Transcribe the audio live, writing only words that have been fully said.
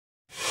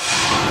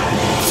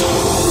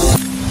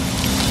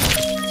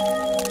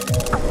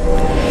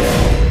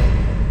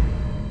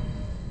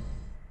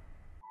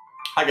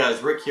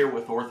guys, Rick here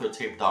with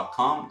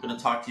orthotape.com. I'm going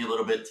to talk to you a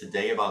little bit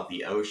today about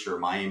the Ossur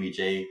Miami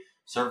J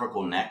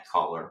cervical neck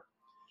collar.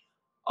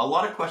 A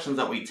lot of questions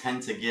that we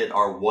tend to get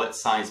are, what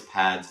size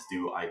pads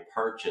do I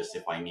purchase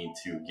if I need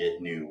to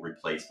get new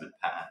replacement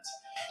pads?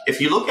 If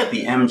you look at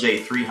the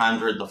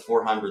MJ300, the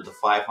 400, the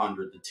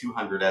 500, the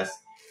 200S,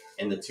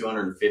 and the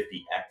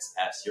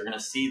 250XS, you're going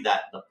to see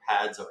that the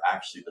pads are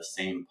actually the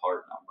same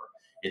part number.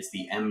 It's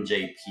the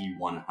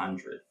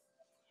MJP100.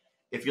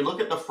 If you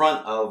look at the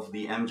front of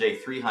the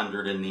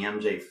MJ300 and the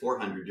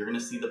MJ400, you're going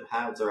to see the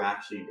pads are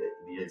actually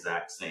the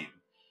exact same.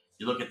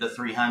 You look at the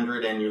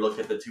 300 and you look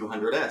at the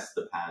 200S,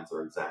 the pads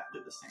are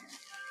exactly the same.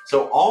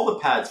 So all the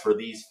pads for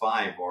these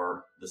five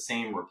are the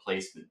same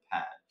replacement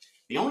pad.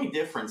 The only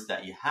difference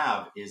that you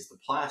have is the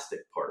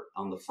plastic part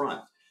on the front.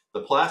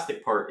 The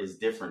plastic part is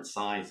different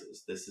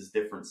sizes. This is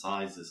different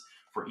sizes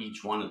for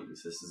each one of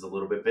these. This is a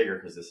little bit bigger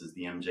because this is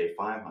the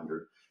MJ500,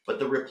 but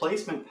the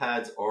replacement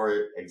pads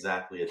are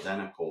exactly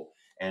identical,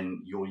 and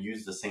you'll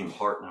use the same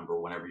part number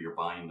whenever you're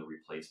buying the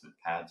replacement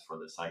pads for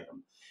this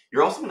item.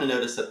 You're also going to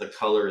notice that the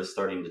color is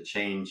starting to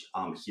change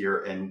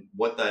here, and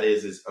what that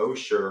is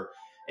Ossur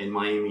and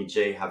Miami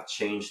J have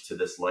changed to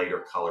this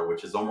lighter color,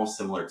 which is almost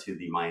similar to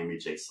the Miami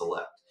J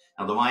Select.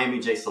 Now, the Miami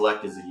J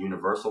Select is a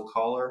universal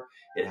collar.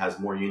 It has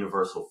more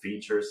universal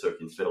features, so it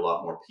can fit a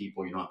lot more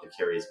people. You don't have to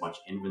carry as much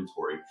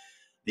inventory.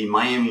 The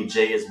Miami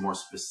J is more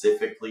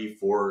specifically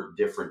for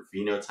different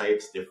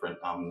phenotypes, different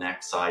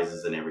neck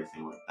sizes and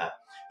everything like that.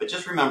 But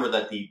just remember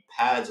that the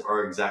pads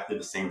are exactly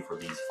the same for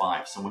these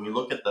five. So when you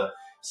look at the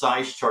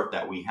size chart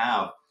that we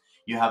have,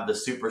 you have the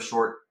super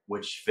short,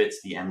 which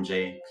fits the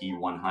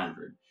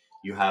MJP100.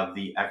 You have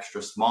the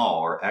extra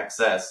small or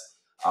XS,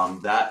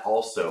 that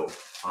also,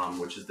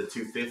 which is the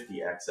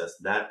 250XS,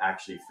 that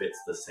actually fits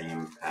the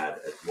same pad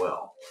as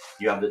well.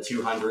 You have the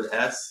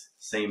 200S,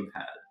 same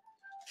pad.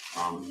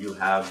 You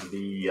have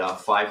the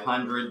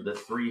 500, the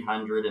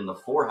 300, and the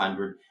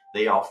 400.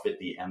 They all fit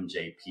the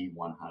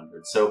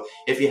MJP100. So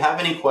if you have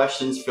any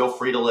questions, feel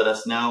free to let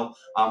us know.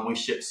 We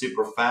ship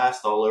super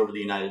fast all over the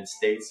United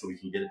States, so we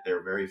can get it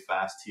there very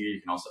fast to you.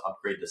 You can also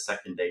upgrade to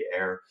second-day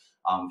air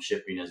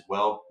shipping as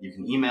well. You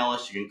can email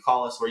us, you can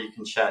call us, or you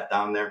can chat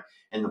down there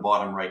in the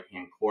bottom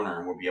right-hand corner,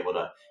 and we'll be able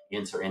to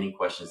answer any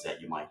questions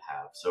that you might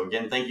have. So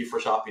again, thank you for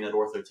shopping at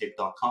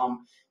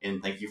orthotape.com,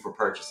 and thank you for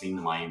purchasing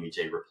the Miami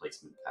J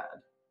replacement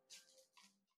pad.